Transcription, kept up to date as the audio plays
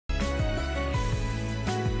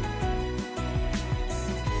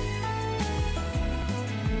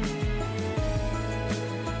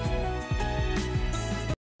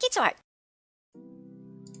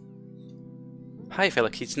Hi fellow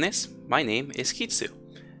kitzunes, my name is Kitzu.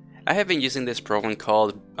 I have been using this program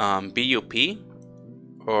called VUP,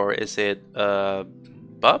 or is it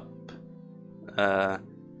VUP?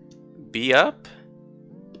 VUP?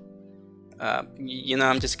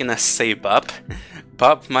 I'm just gonna say VUP.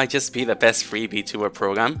 VUP might just be the best free VTuber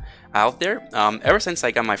program out there. Ever since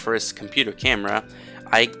I got my first computer camera,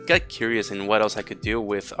 I got curious in what else I could do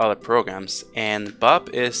with other programs, and VUP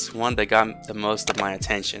is one that got the most of my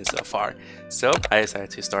attention so far. So I decided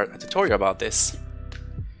to start a tutorial about this.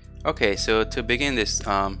 Okay, so to begin this,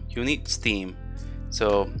 you need Steam.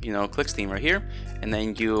 So, click Steam right here, and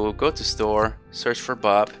then you go to store, search for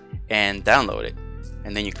VUP, and download it.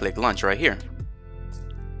 And then you click launch right here.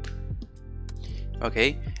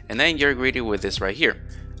 Okay, and then you're greeted with this right here.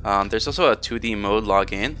 There's also a 2D mode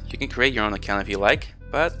login. You can create your own account if you like,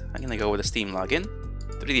 but I'm gonna go with a Steam login.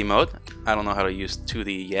 3D mode, I don't know how to use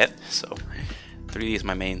 2D yet, so 3D is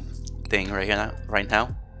my main thing right now.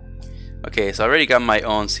 Okay, so I already got my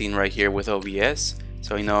own scene right here with OBS.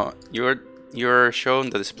 So you're shown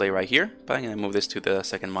the display right here, but I'm gonna move this to the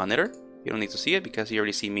second monitor. You don't need to see it because you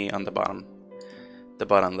already see me on the bottom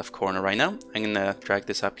left corner right now. I'm gonna drag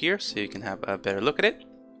this up here so you can have a better look at it.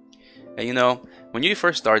 And when you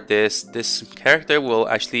first start this character will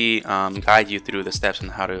actually guide you through the steps on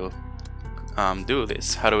how to do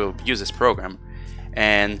this, how to use this program.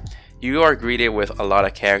 And you are greeted with a lot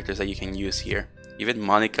of characters that you can use here, even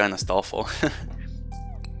Monica and Astolfo.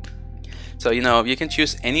 So you can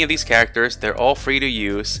choose any of these characters. They're all free to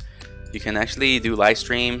use. You can actually do live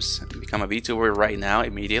streams, become a VTuber right now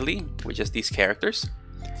immediately with just these characters.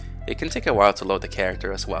 It can take a while to load the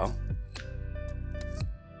character as well.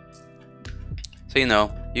 So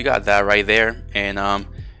you got that right there. And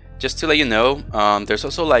just to let you know, there's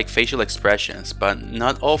also like facial expressions, but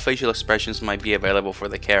not all facial expressions might be available for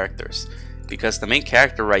the characters, because the main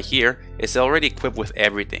character right here is already equipped with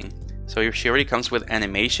everything. So she already comes with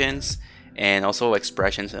animations and also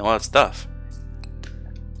expressions and all that stuff.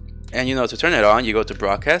 And to turn it on, you go to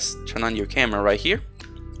broadcast, turn on your camera right here,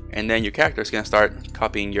 and then your character is gonna start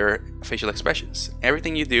copying your facial expressions.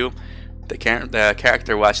 Everything you do, the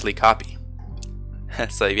character will actually copy.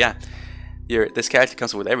 So yeah, this character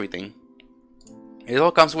comes with everything. It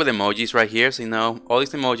all comes with emojis right here, so all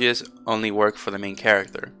these emojis only work for the main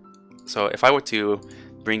character. So if I were to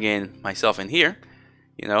bring in myself in here,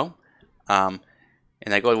 and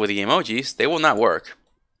I go with the emojis, they will not work.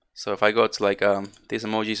 So if I go to these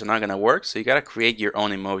emojis are not gonna work, so you gotta create your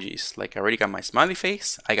own emojis. Like I already got my smiley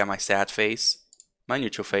face, I got my sad face, my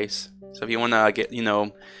neutral face. So if you wanna get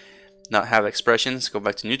not have expressions, go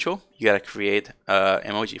back to neutral, you gotta create an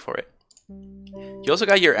emoji for it. You also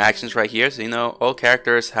got your actions right here, so all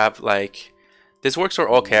characters have this works for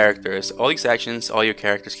all characters. All these actions all your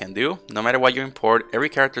characters can do, no matter what you import. Every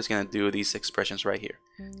character is gonna do these expressions right here.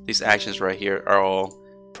 These actions right here are all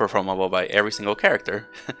performable by every single character.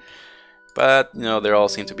 But they all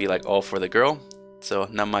seem to be all for the girl, so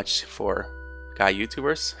not much for guy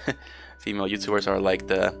YouTubers. Female YouTubers are like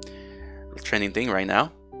the trending thing right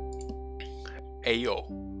now. Hey yo,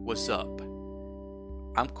 what's up?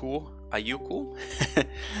 I'm cool. Are you cool?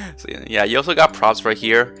 So yeah, you also got props right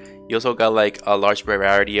here. You also got a large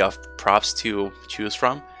variety of props to choose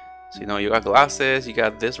from. So you got glasses, you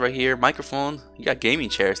got this right here, microphone, you got gaming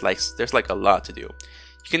chairs. There's a lot to do.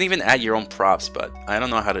 You can even add your own props, but I don't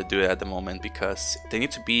know how to do it at the moment because they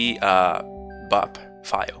need to be a VUP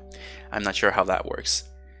file. I'm not sure how that works.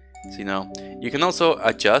 So you can also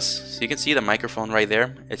adjust. So you can see the microphone right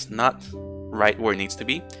there. It's not right where it needs to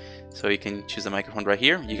be. So you can choose the microphone right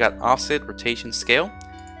here. You got offset, rotation, scale.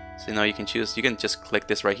 So you can choose. You can just click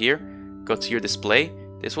this right here. Go to your display.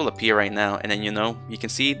 This will appear right now, and then you can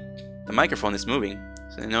see the microphone is moving.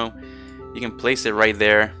 So you can place it right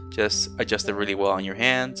there. Just adjust it really well on your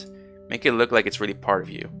hand. Make it look like it's really part of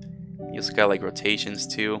you. You also got rotations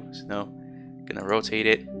too. So gonna rotate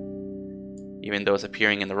it, even though it's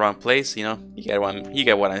appearing in the wrong place. You get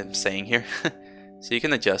what I'm saying here. So you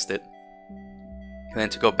can adjust it. And then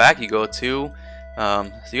to go back, you go to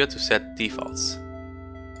set defaults.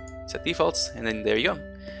 Set defaults, and then there you go.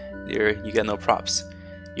 There you got no props.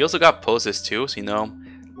 You also got poses too. So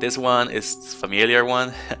this one is familiar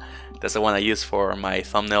one. That's the one I use for my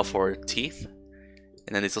thumbnail for teeth.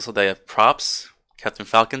 And then it's also the props, Captain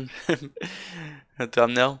Falcon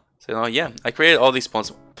thumbnail. So yeah, I created all these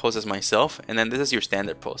poses myself, and then this is your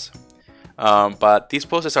standard pose. But these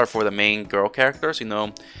poses are for the main girl characters.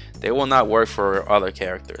 They will not work for other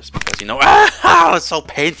characters because it's so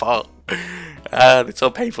painful. It's so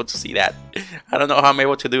painful to see that. I don't know how I'm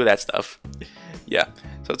able to do that stuff. Yeah.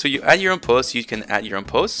 So to add your own post, you can add your own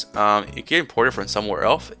post. You can import it from somewhere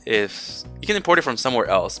else. If you can import it from somewhere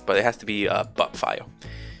else, but it has to be a VUP file.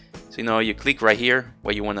 So you click right here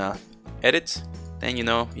what you wanna edit, then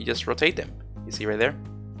you just rotate them. You see right there,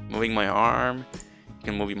 moving my arm. You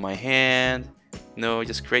can move my hand.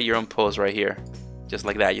 Just create your own pose right here, just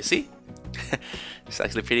like that. You see, it's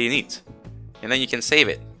actually pretty neat. And then you can save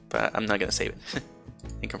it, but I'm not gonna save it.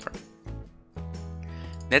 And confirm.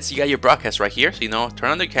 Next, you got your broadcast right here. So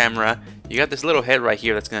turn on the camera. You got this little head right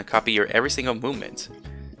here that's gonna copy your every single movement.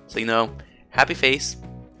 So happy face,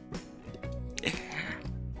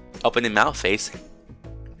 opening mouth face,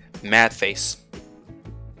 mad face.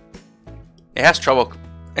 It has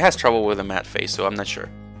trouble with a mad face, so I'm not sure.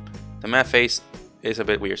 The mad face is a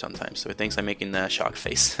bit weird sometimes, so it thinks I'm making a shock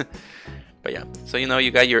face. But yeah, so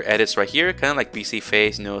you got your edits right here, kind of like BC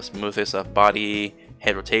face, smoothness of body,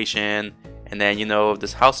 head rotation, and then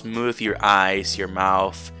this how smooth your eyes, your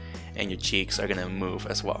mouth, and your cheeks are gonna move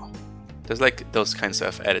as well. There's like those kinds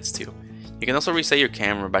of edits too. You can also reset your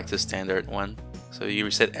camera back to the standard one, so you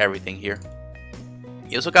reset everything here.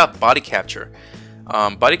 You also got body capture.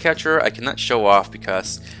 Body capture I cannot show off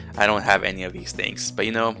because I don't have any of these things, but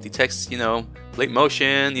detects blade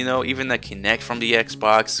motion, even the Kinect from the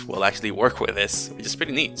Xbox will actually work with this, which is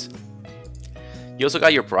pretty neat. You also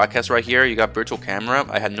got your broadcast right here. You got virtual camera.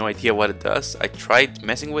 I had no idea what it does. I tried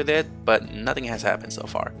messing with it, but nothing has happened so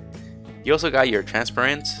far. You also got your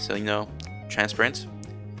transparent, so transparent.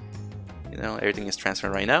 Everything is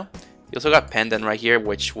transparent right now. You also got pendant right here,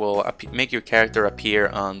 which will make your character appear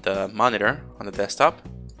on the monitor on the desktop.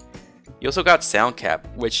 You also got sound cap,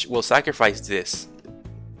 which will sacrifice this.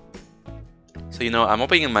 So I'm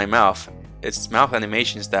opening my mouth. It's mouth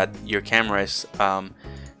animations that your camera is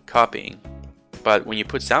copying. But when you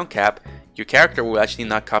put sound cap, your character will actually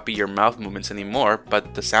not copy your mouth movements anymore,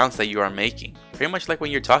 but the sounds that you are making. Pretty much like when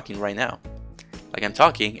you're talking right now. Like I'm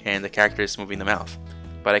talking and the character is moving the mouth.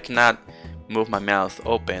 But I cannot move my mouth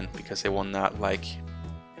open because it will not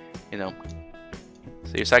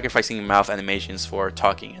so you're sacrificing mouth animations for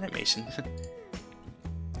talking animation.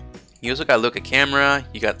 You also got look at camera,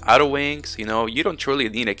 you got auto wings. You don't truly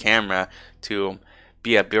need a camera to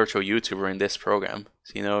be a virtual YouTuber in this program.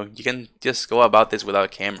 So you can just go about this without a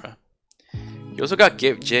camera. You also got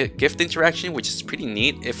gift interaction, which is pretty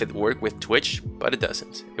neat if it worked with Twitch, but it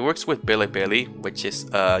doesn't. It works with Bilibili, which is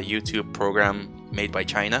a YouTube program made by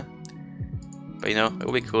China. But it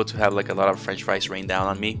would be cool to have like a lot of French fries rain down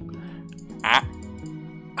on me.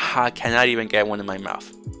 I cannot even get one in my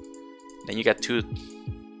mouth. Then you got 2,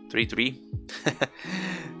 3, 3.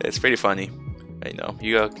 It's pretty funny.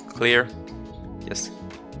 You got clear. Just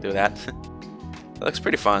do that. It looks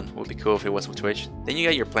pretty fun. Would be cool if it was with Twitch. Then you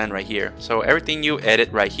got your plan right here. So everything you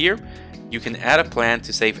edit right here, you can add a plan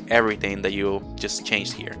to save everything that you just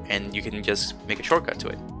changed here, and you can just make a shortcut to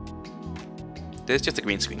it. This is just a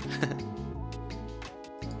green screen.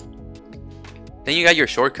 Then you got your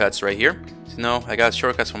shortcuts right here. So I got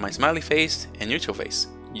shortcuts for my smiley face and neutral face.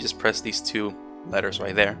 You just press these 2 letters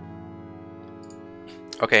right there.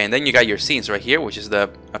 Okay, and then you got your scenes right here, which is a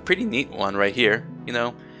pretty neat one right here. You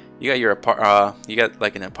got your you got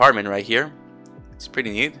like an apartment right here. It's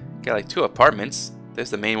pretty neat. You got like 2 apartments. There's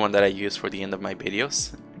the main one that I use for the end of my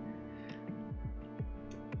videos.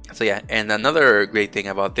 So yeah, and another great thing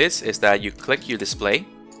about this is that you click your display.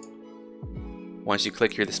 Once you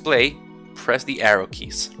click your display, press the arrow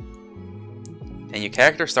keys, and your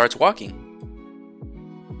character starts walking.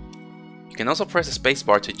 You can also press the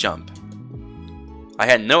spacebar to jump. I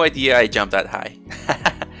had no idea I jumped that high.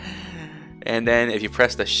 And then if you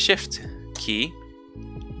press the shift key,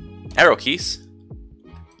 arrow keys,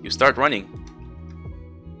 you start running.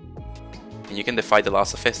 And you can defy the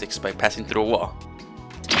laws of physics by passing through a wall.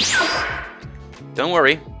 Don't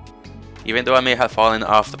worry, even though I may have fallen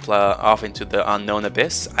off into the unknown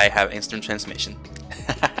abyss, I have instant transmission.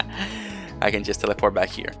 I can just teleport back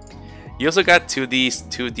here. You also got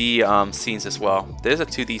 2D scenes as well. There's a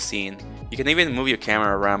 2D scene. You can even move your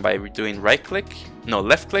camera around by doing left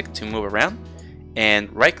click to move around, and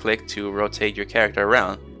right click to rotate your character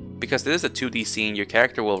around. Because this is a 2D scene, your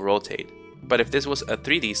character will rotate. But if this was a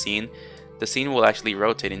 3D scene, the scene will actually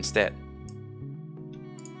rotate instead.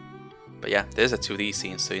 But yeah, there's a 2D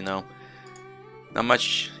scene, so not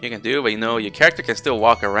much you can do, but your character can still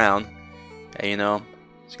walk around. And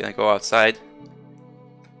it's gonna go outside.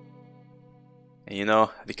 And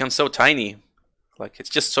become so tiny. Like, it's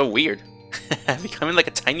just so weird. Becoming like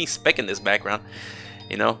a tiny speck in this background.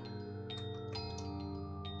 Hey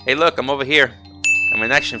look, I'm over here. I'm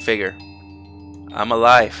an action figure. I'm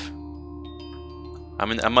alive.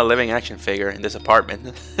 I'm a living action figure in this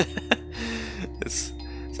apartment.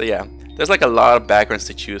 So yeah, there's like a lot of backgrounds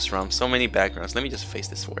to choose from. So many backgrounds. Let me just face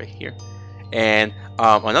this way here. And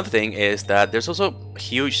another thing is that there's also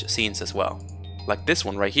huge scenes as well, like this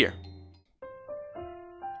one right here.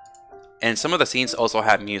 And some of the scenes also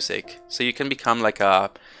have music, so you can become like a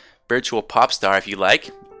virtual pop star if you like.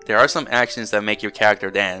 There are some actions that make your character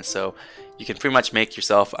dance, so you can pretty much make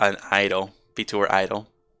yourself an idol, VTuber idol.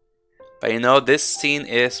 But you know, this scene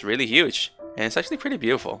is really huge, and it's actually pretty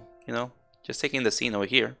beautiful, you know, just taking the scene over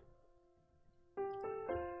here.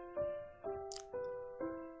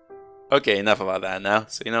 Okay, enough about that now.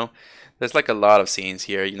 So, you know, there's like a lot of scenes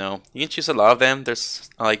here, you know. You can choose a lot of them. There's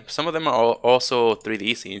like, some of them are also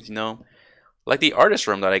 3D scenes, you know. Like the artist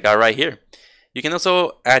room that I got right here. You can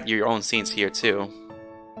also add your own scenes here too.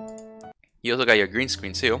 You also got your green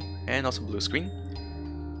screen too, and also blue screen.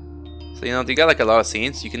 So you know, you got like a lot of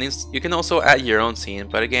scenes. You can also add your own scene,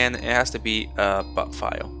 but again, it has to be a VUP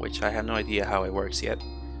file, which I have no idea how it works yet.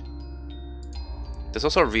 There's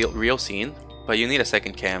also a real scene, but you need a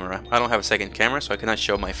second camera. I don't have a second camera, so I cannot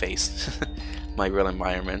show my face, my real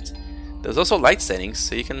environment. There's also light settings,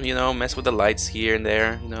 so you can, you know, mess with the lights here and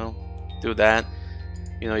there, you know, do that.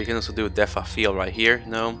 You know, you can also do depth of field right here,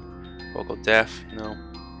 you know, focal depth, you know.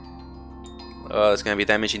 Oh, it's gonna be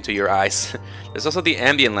damaging to your eyes. There's also the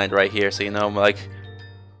ambient light right here, so you know, like,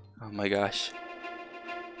 oh my gosh,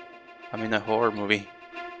 I'm in a horror movie.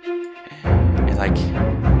 And like,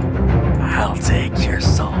 I'll take your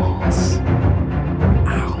souls.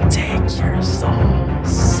 I'll take your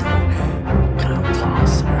souls. Come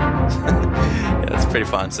closer. Yeah, that's pretty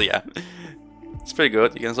fun. So yeah, it's pretty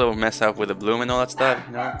good. You can also mess up with the bloom and all that stuff,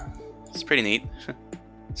 you know. It's pretty neat.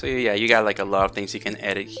 So yeah, you got like a lot of things you can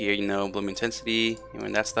edit here, you know, bloom intensity, you know,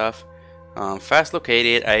 and that stuff. Fast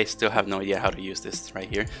located, I still have no idea how to use this right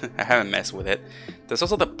here. I haven't messed with it. There's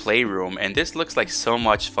also the playroom, and this looks like so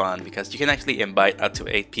much fun because you can actually invite up to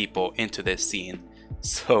 8 people into this scene.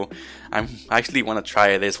 So I actually want to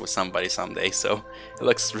try this with somebody someday, so it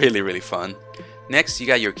looks really fun. Next, you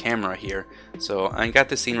got your camera here. So I got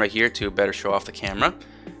this scene right here to better show off the camera.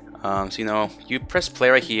 So you know, you press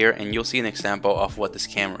play right here and you'll see an example of what this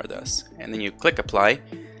camera does, and then you click apply,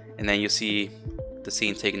 and then you see the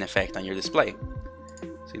scene taking effect on your display.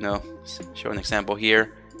 So you know, show an example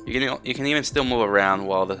here. You can even still move around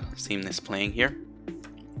while the scene is playing here.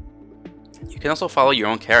 You can also follow your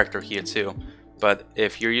own character here too, but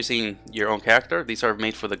if you're using your own character, these are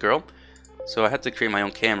made for the girl. So I had to create my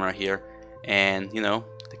own camera here, and you know,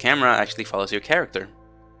 the camera actually follows your character.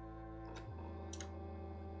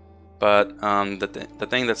 But the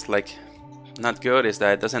thing that's like not good is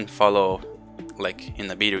that it doesn't follow like in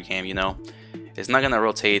the video game, you know. It's not gonna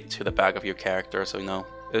rotate to the back of your character, so you know,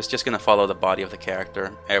 it's just gonna follow the body of the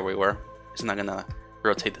character everywhere. It's not gonna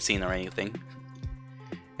rotate the scene or anything.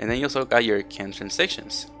 And then you also got your cam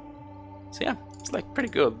transitions. So yeah, it's like pretty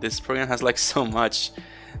good. This program has like so much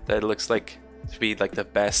that it looks like to be like the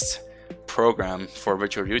best program for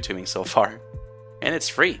virtual YouTubing so far. And it's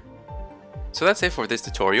free. So that's it for this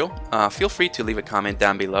tutorial. Feel free to leave a comment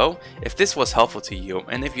down below if this was helpful to you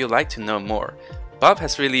and if you'd like to know more. VUP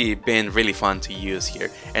has really been really fun to use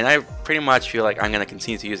here, and I pretty much feel like I'm gonna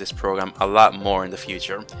continue to use this program a lot more in the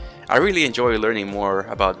future. I really enjoy learning more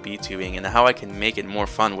about VTubing and how I can make it more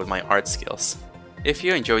fun with my art skills. If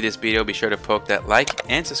you enjoyed this video, be sure to poke that like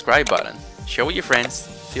and subscribe button. Share with your friends,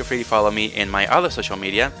 feel free to follow me in my other social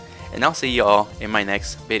media, and I'll see you all in my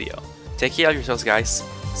next video. Take care of yourselves, guys.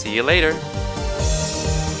 See you later.